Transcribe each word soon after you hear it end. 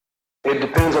It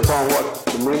depends upon what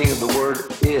the meaning of the word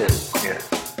is. Yeah.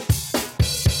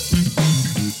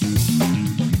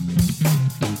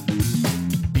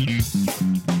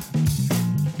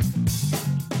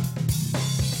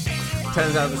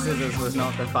 Turns out the scissors was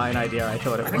not the fine idea I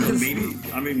thought it was.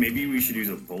 Maybe we should use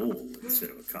a bowl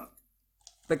instead of a cup.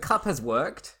 The cup has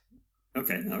worked.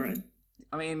 Okay, all right.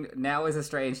 I mean, now is a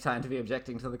strange time to be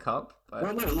objecting to the cup. But...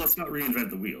 Well, no, let's not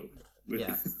reinvent the wheel.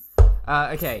 Yeah.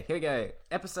 Okay, here we go.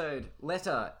 Episode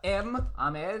letter M.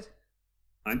 I'm Ed.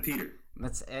 I'm Peter.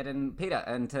 That's Ed and Peter.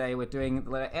 And today we're doing the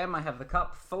letter M. I have the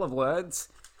cup full of words.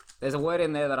 There's a word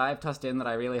in there that I've tossed in that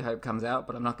I really hope comes out,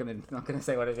 but I'm not gonna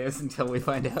say what it is until we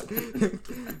find out. And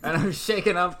I'm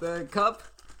shaking up the cup.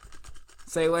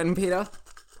 Say when, Peter.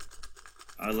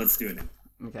 Let's do it now.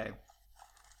 Okay.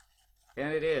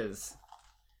 And it is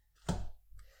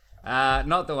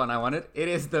not the one I wanted. It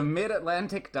is the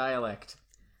Mid-Atlantic dialect.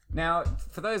 Now,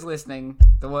 for those listening,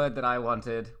 the word that I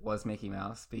wanted was Mickey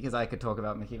Mouse, because I could talk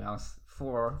about Mickey Mouse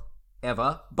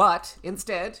forever. But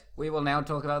instead, we will now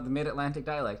talk about the Mid-Atlantic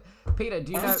dialect. Peter,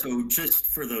 do you know... Also, just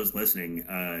for those listening,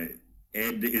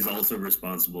 Ed is also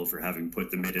responsible for having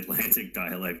put the Mid-Atlantic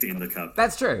dialect in the cup.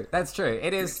 That's true.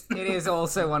 It is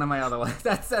also one of my other ones.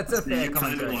 That's a fair you commentary. You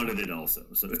kind of wanted it also,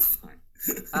 so it's fine.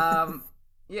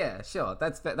 Yeah, sure.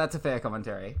 That's a fair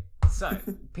commentary. So,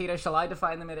 Peter, shall I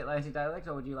define the Mid-Atlantic dialect,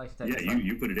 or would you like to take it? Yeah,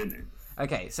 you put it in there.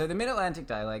 Okay, so the Mid-Atlantic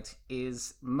dialect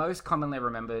is most commonly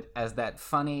remembered as that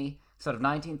funny sort of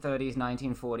 1930s,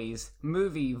 1940s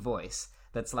movie voice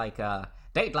that's like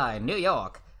Dateline, New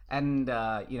York, and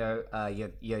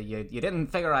you didn't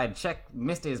figure I'd check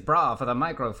Misty's bra for the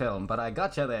microfilm, but I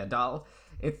got you there, doll.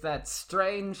 It's that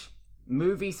strange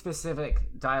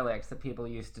movie-specific dialect that people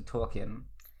used to talk in.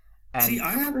 And... See,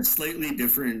 I have a slightly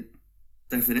different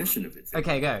definition of it.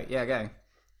 Okay, go. Yeah, go.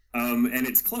 And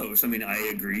it's close. I mean, I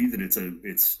agree that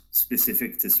it's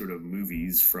specific to sort of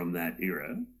movies from that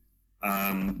era.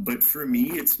 But for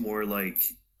me, it's more like,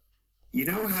 you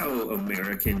know how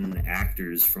American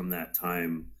actors from that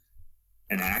time,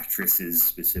 and actresses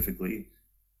specifically,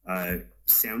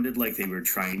 sounded like they were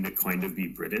trying to kind of be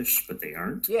British, but they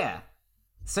aren't? Yeah.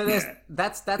 So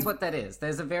that's what that is.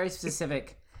 There's a very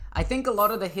specific... I think a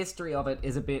lot of the history of it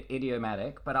is a bit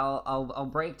idiomatic, but I'll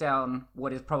break down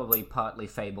what is probably partly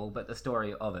fable, but the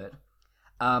story of it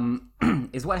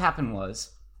is what happened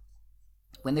was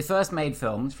when they first made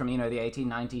films from the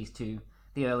 1890s to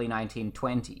the early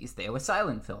 1920s, they were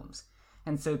silent films,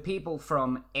 and so people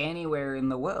from anywhere in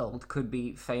the world could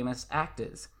be famous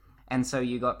actors, and so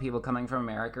you got people coming from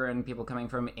America and people coming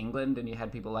from England, and you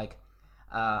had people like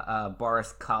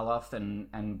Boris Karloff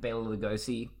and Bela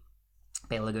Lugosi.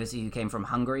 Bela Lugosi, who came from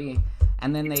Hungary,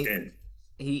 and then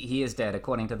he is dead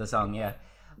according to the song, yeah.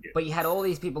 But you had all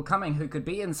these people coming who could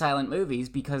be in silent movies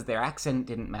because their accent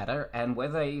didn't matter, and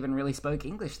whether they even really spoke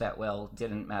English that well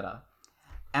didn't matter.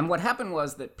 And what happened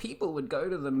was that people would go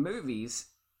to the movies,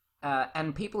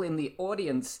 and people in the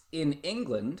audience in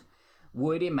England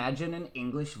would imagine an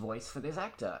English voice for this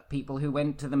actor. People who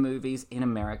went to the movies in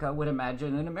America would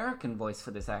imagine an American voice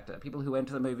for this actor. People who went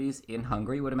to the movies in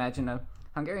Hungary would imagine a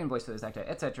Hungarian voice for this actor,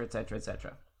 etc., etc.,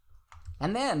 etc.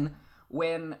 And then,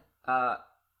 when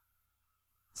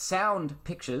sound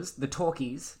pictures, the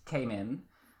talkies, came in,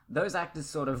 those actors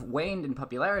sort of waned in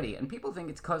popularity, and people think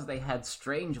it's because they had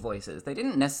strange voices. They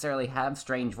didn't necessarily have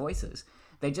strange voices.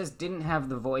 They just didn't have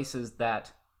the voices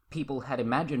that people had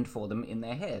imagined for them in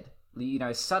their head.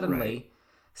 Suddenly,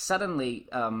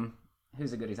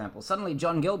 who's a good example? Suddenly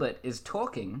John Gilbert is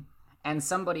talking, and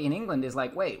somebody in England is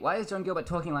like, wait, why is John Gilbert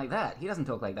talking like that? He doesn't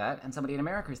talk like that. And somebody in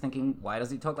America is thinking, why does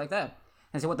he talk like that?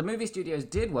 And so what the movie studios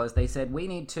did was they said, we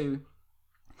need to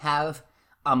have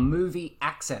a movie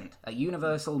accent, a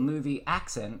universal movie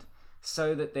accent,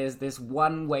 so that there's this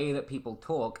one way that people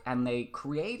talk. And they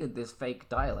created this fake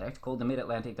dialect called the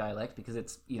Mid-Atlantic dialect because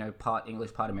it's, part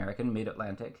English, part American,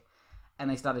 Mid-Atlantic. And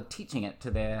they started teaching it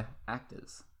to their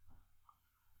actors.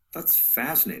 That's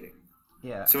fascinating.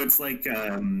 Yeah. So it's like...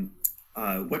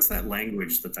 what's that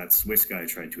language that Swiss guy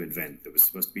tried to invent that was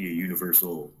supposed to be a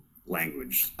universal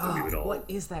language that we would all... What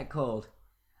is that called?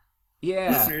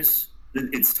 Yeah. Listeners,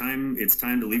 it's time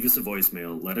to leave us a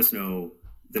voicemail. Let us know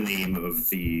the name of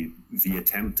the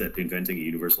attempt at inventing a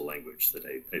universal language that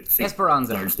I think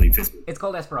Esperanto. Largely it's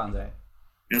called Esperanto.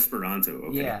 Esperanto,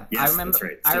 okay. Yeah. Yes, I remember, that's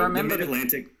right. So I remember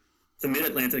the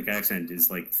Mid-Atlantic accent is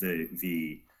like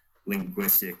the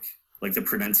linguistic... like the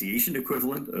pronunciation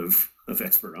equivalent of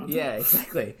Esperanto. Yeah,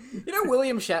 exactly.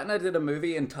 William Shatner did a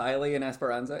movie entirely in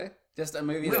Esperanto. Just a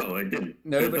movie. No, I didn't.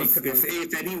 Nobody if, could.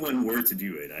 If anyone were to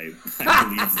do it, I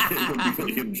believe that it would be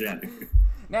William Shatner.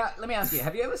 Now, let me ask you: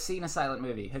 have you ever seen a silent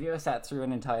movie? Have you ever sat through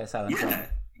an entire silent film?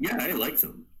 Yeah, I like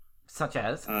them. Such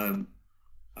as? Who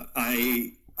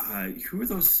are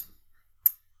those?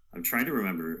 I'm trying to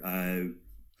remember. I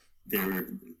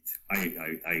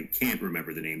can't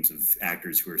remember the names of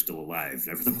actors who are still alive.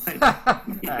 Never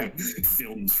mind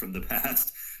films from the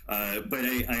past. But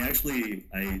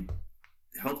I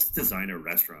helped design a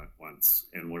restaurant once,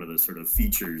 and one of the sort of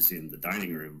features in the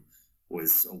dining room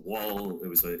was a wall.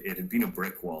 It had been a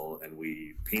brick wall, and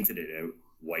we painted it out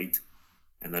white,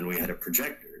 and then we had a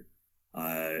projector,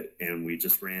 and we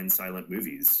just ran silent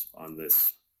movies on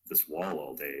this wall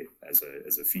all day as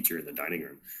a feature in the dining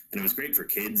room. And it was great for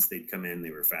kids. They'd come in,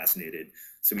 they were fascinated.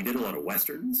 So we did a lot of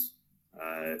Westerns,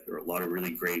 or a lot of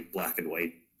really great black and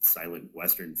white silent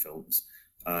Western films.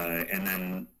 And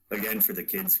then again, for the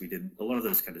kids, we did a lot of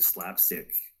those kind of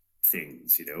slapstick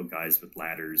things, guys with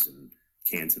ladders and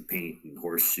cans of paint and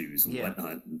horseshoes and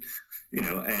whatnot. And,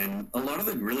 and a lot of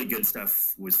the really good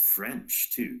stuff was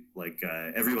French too. Like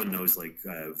everyone knows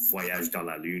Voyage dans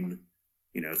la Lune,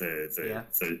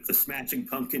 the Smashing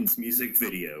Pumpkins music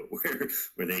video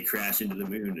where they crash into the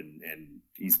moon and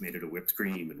he's made it a whipped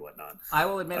cream and whatnot. I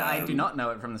will admit I do not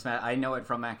know it from the Smash. I know it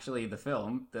from actually the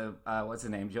film, the what's his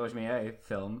name, Georges Méliès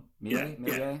film.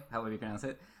 Méliès, however you pronounce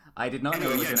it. I did not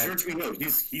know. Georges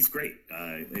Méliès, he's great.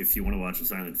 If you want to watch a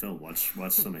silent film, watch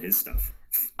some of his stuff.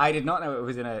 I did not know it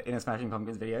was in a Smashing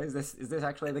Pumpkins video. Is this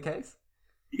actually the case?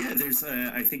 Yeah, there's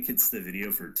I think it's the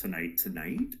video for Tonight,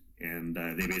 and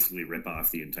they basically rip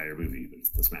off the entire movie, but it's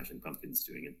the Smashing Pumpkins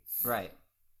doing it. Right.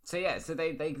 So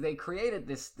they created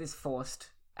this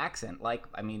forced accent. Like,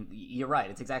 I mean, you're right.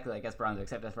 It's exactly like Esperanto,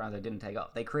 except Esperanto didn't take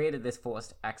off. They created this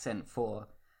forced accent for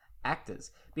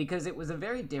actors because it was a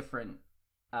very different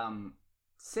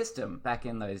system back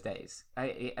in those days.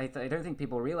 I don't think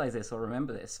people realize this or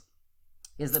remember this.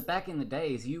 Is that back in the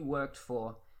days you worked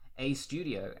for a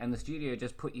studio, and the studio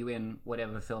just put you in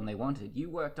whatever film they wanted. You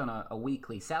worked on a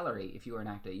weekly salary if you were an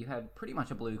actor. You had pretty much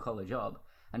a blue-collar job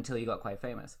until you got quite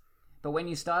famous. But when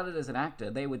you started as an actor,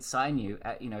 they would sign you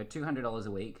at, $200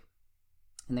 a week,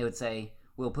 and they would say,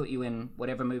 we'll put you in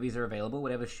whatever movies are available,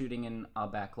 whatever's shooting in our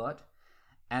backlot.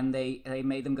 And they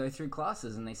made them go through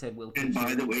classes, and they said, we'll teach you... And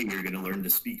by the way, you're going to learn to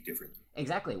speak differently.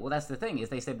 Exactly. Well, that's the thing, is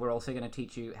they said, we're also going to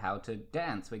teach you how to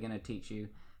dance. We're going to teach you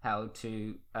how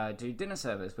to do dinner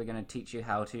service. We're going to teach you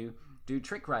how to do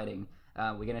trick writing.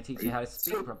 We're going to teach you how to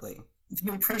speak properly.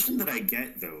 The impression that I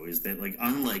get, though, is that,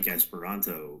 unlike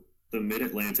Esperanto, the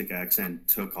Mid-Atlantic accent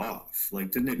took off.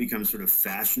 Didn't it become sort of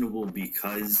fashionable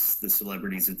because the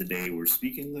celebrities of the day were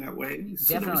speaking that way?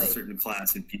 So Definitely. There was a certain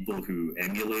class of people who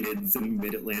emulated the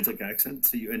Mid-Atlantic accent.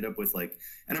 So you end up with,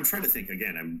 and I'm trying to think,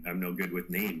 again, I'm no good with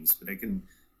names, but I can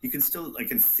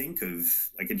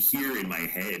hear in my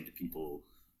head people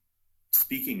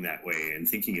speaking that way and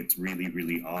thinking it's really,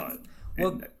 really odd.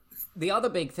 Well, the other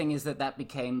big thing is that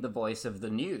became the voice of the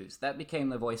news. That became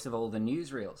the voice of all the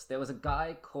newsreels. There was a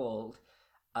guy called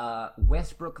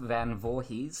Westbrook Van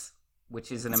Voorhees,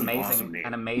 which is an amazing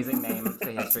name for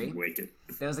history.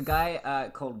 There was a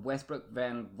guy called Westbrook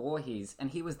Van Voorhees, and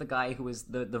he was the guy who was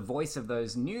the voice of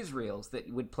those newsreels that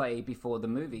would play before the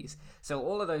movies. So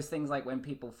all of those things, like when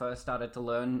people first started to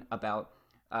learn about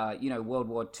World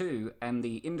War II and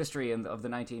the industry of the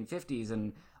 1950s,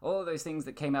 and all of those things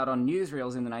that came out on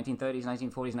newsreels in the 1930s,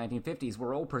 1940s, 1950s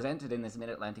were all presented in this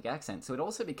Mid-Atlantic accent. So it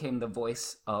also became the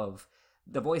voice of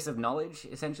knowledge,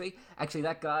 essentially. Actually,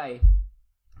 that guy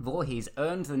Voorhees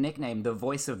earned the nickname the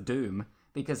Voice of Doom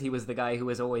because he was the guy who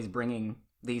was always bringing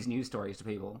these news stories to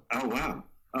people. Oh wow,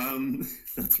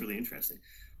 that's really interesting.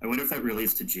 I wonder if that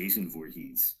relates to Jason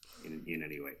Voorhees in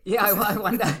any way. Yeah, I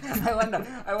wonder.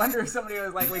 I wonder if somebody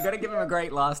was like, "We got to give him a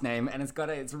great last name, and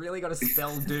it's really got to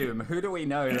spell Doom." Who do we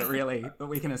know that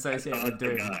we can associate with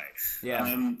Doom? Guy.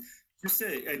 Yeah.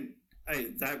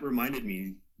 That reminded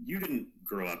me. You didn't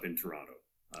grow up in Toronto.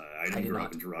 I didn't grow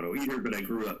up in Toronto either, but I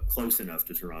grew up close enough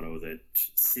to Toronto that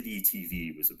City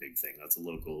TV was a big thing. That's a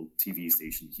local TV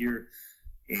station here,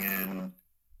 and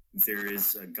there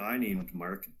is a guy named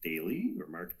Mark Daly,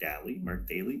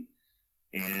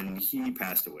 and he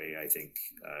passed away, I think,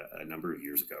 a number of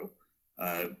years ago.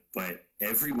 But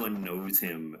everyone knows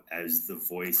him as the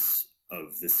voice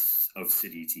of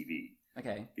City TV.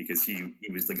 Okay. Because he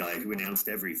was the guy who announced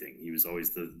everything. He was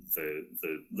always the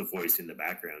voice in the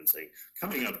background saying,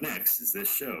 "Coming up next is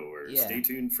this show," or "Stay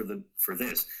tuned for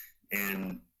this."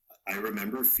 And I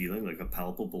remember feeling like a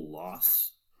palpable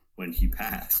loss when he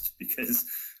passed because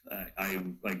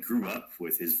I grew up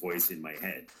with his voice in my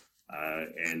head.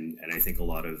 And I think a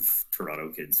lot of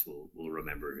Toronto kids will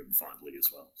remember him fondly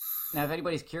as well. Now, if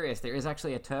anybody's curious, there is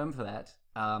actually a term for that.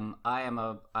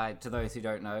 To those who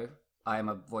don't know, I am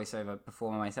a voiceover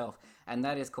performer myself, and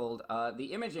that is called the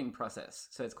imaging process.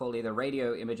 So it's called either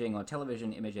radio imaging or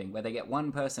television imaging, where they get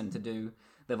one person to do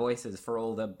the voices for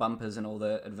all the bumpers and all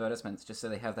the advertisements, just so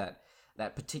they have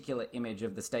that particular image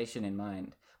of the station in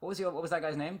mind. What was that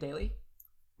guy's name? Daly?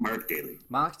 Mark Daly.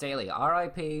 Mark Daly.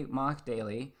 R.I.P. Mark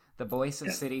Daly, the voice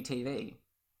of City TV.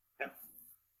 Yeah.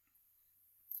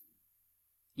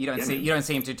 You don't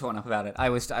seem too torn up about it. I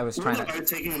was trying to. I was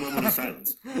taking a moment of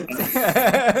silence.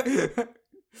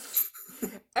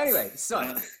 Anyway, so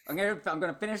I'm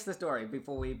gonna finish the story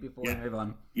before we move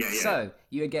on. Yeah. So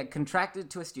you would get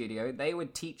contracted to a studio. They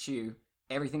would teach you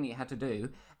everything that you had to do,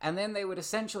 and then they would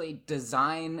essentially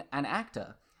design an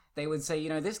actor. They would say,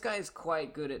 this guy's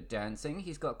quite good at dancing.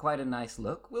 He's got quite a nice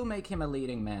look. We'll make him a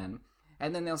leading man.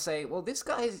 And then they'll say, well, this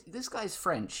guy's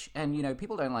French, and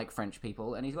people don't like French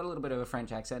people, and he's got a little bit of a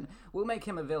French accent. We'll make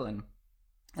him a villain.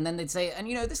 And then they'd say, and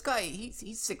this guy, he's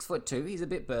 6'2", he's a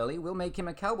bit burly. We'll make him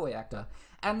a cowboy actor.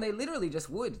 And they literally just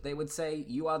would. They would say,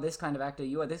 you are this kind of actor.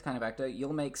 You are this kind of actor.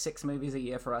 You'll make 6 movies a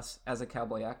year for us as a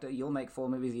cowboy actor. You'll make 4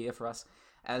 movies a year for us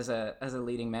as a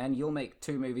leading man. You'll make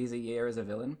 2 movies a year as a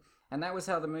villain. And that was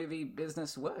how the movie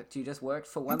business worked. You just worked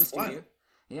for one studio. Wild.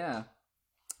 Yeah.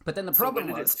 But then the problem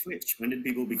was... When did it switch? When did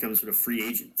people become sort of free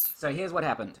agents? So here's what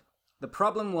happened. The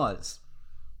problem was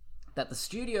that the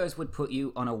studios would put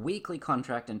you on a weekly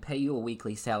contract and pay you a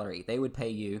weekly salary. They would pay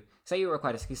you... Say you were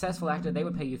quite a successful actor, they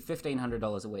would pay you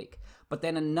 $1,500 a week. But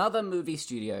then another movie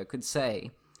studio could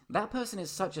say, that person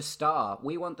is such a star,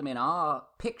 we want them in our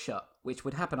picture, which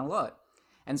would happen a lot.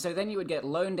 And so then you would get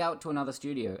loaned out to another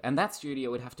studio, and that studio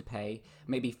would have to pay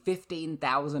maybe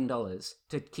 $15,000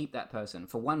 to keep that person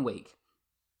for 1 week.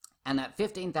 And that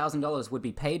 $15,000 would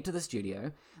be paid to the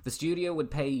studio. The studio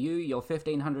would pay you your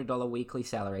 $1,500 weekly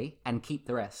salary and keep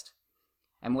the rest.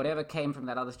 And whatever came from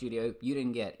that other studio, you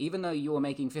didn't get. Even though you were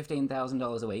making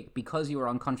 $15,000 a week, because you were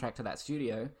on contract to that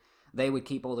studio, they would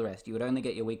keep all the rest. You would only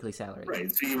get your weekly salary.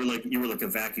 Right. So you were like a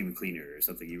vacuum cleaner or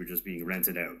something. You were just being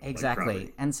rented out. Exactly.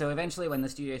 Like and so eventually when the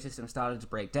studio system started to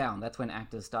break down, that's when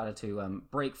actors started to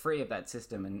break free of that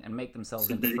system and make themselves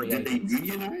into free agents. Did they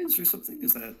unionize or something?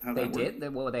 Is that how that worked? They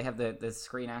did. They have the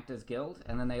Screen Actors Guild,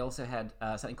 and then they also had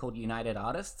something called United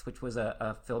Artists, which was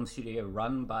a film studio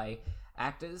run by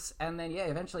actors. And then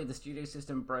eventually the studio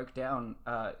system broke down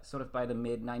sort of by the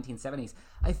mid 1970s.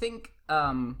 I think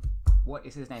what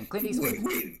is his name? Clint Eastwood.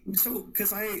 Wait. So,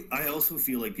 because I also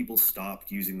feel like people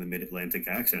stopped using the Mid-Atlantic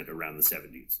accent around the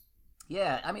 70s.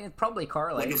 Yeah, I mean, it probably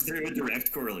correlates. Like, is there a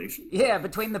direct correlation? Yeah,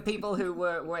 between the people who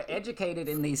were educated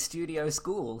in these studio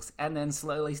schools and then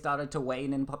slowly started to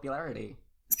wane in popularity.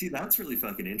 See, that's really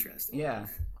fucking interesting. Yeah.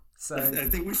 So I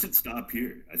think we should stop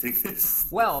here. I think this...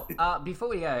 Well, before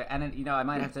we go, and I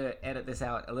might have to edit this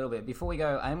out a little bit. Before we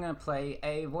go, I'm going to play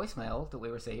a voicemail that we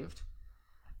received.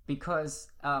 Because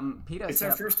Peter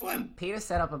set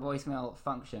up a voicemail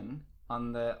function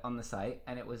on the site,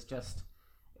 and it was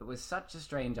such a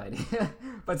strange idea,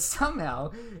 but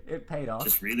somehow it paid off.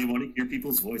 Just really want to hear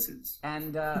people's voices.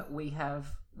 And I'm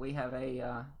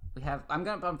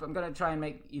gonna try and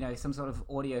make some sort of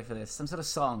audio for this, some sort of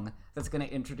song that's gonna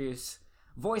introduce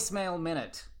Voicemail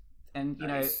Minute. And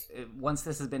nice. Once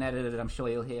this has been edited, I'm sure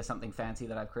you'll hear something fancy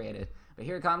that I've created. But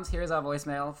here it comes. Here's our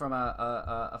voicemail from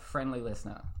a friendly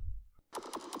listener.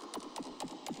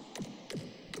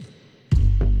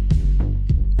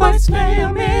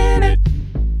 Voicemail Minute.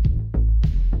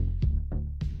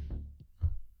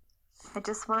 I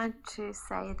just wanted to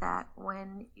say that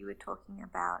when you were talking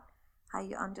about how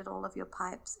you undid all of your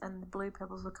pipes and the blue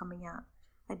pebbles were coming out,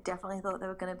 I definitely thought they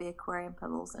were going to be aquarium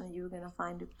pebbles and you were going to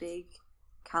find a big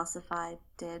calcified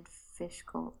dead fish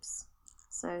corpse.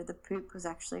 So the poop was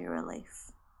actually a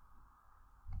relief.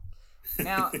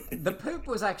 Now, the poop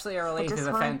was actually a relief is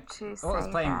a it's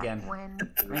playing again.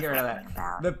 Let me get rid of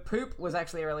that. The poop was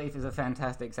actually a relief is a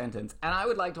fantastic sentence. And I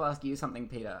would like to ask you something,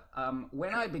 Peter.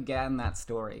 When I began that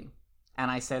story, and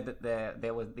I said that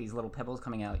there were these little pebbles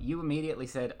coming out, you immediately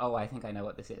said, "Oh, I think I know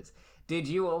what this is." Did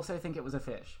you also think it was a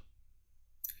fish?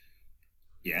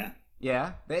 Yeah.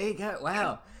 Yeah? There you go.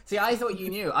 Wow. See, I thought you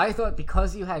knew. I thought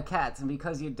because you had cats and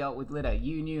because you dealt with litter,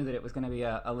 you knew that it was going to be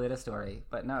a litter story.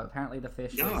 But no, apparently the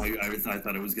fish No, I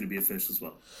thought it was going to be a fish as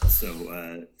well.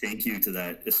 So thank you to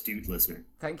that astute listener.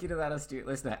 Thank you to that astute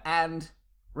listener. And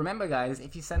remember, guys,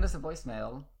 if you send us a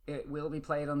voicemail, it will be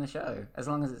played on the show, as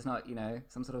long as it's not,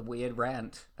 some sort of weird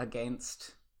rant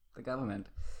against the government.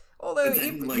 Although,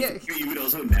 you would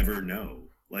also never know.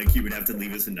 Like you would have to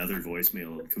leave us another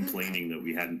voicemail complaining that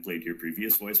we hadn't played your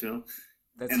previous voicemail,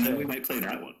 That's and then true. we might play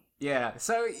that one. Yeah,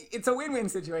 so it's a win-win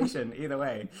situation either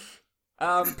way.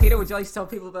 Peter, would you like to tell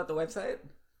people about the website?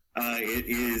 It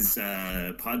is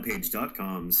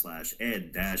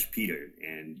podpage.com/ed-peter,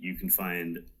 and you can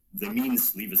find the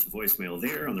means to leave us a voicemail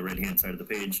there on the right-hand side of the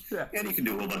page, Yeah. and you can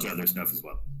do a whole bunch of other stuff as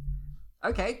well.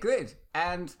 Okay, good.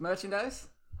 And merchandise?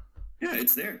 Yeah,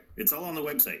 it's there. It's all on the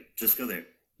website. Just go there.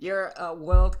 You're a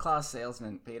world-class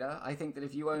salesman, Peter. I think that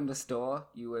if you owned a store,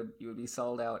 you would be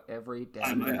sold out every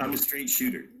damn day. I'm a straight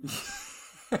shooter.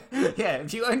 Yeah,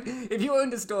 if you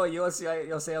owned a store, your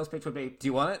sales pitch would be, do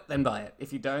you want it? Then buy it.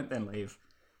 If you don't, then leave.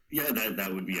 Yeah,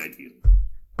 that would be ideal.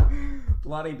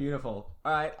 Bloody beautiful.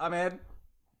 All right, I'm Ed.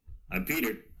 I'm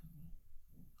Peter.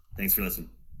 Thanks for listening.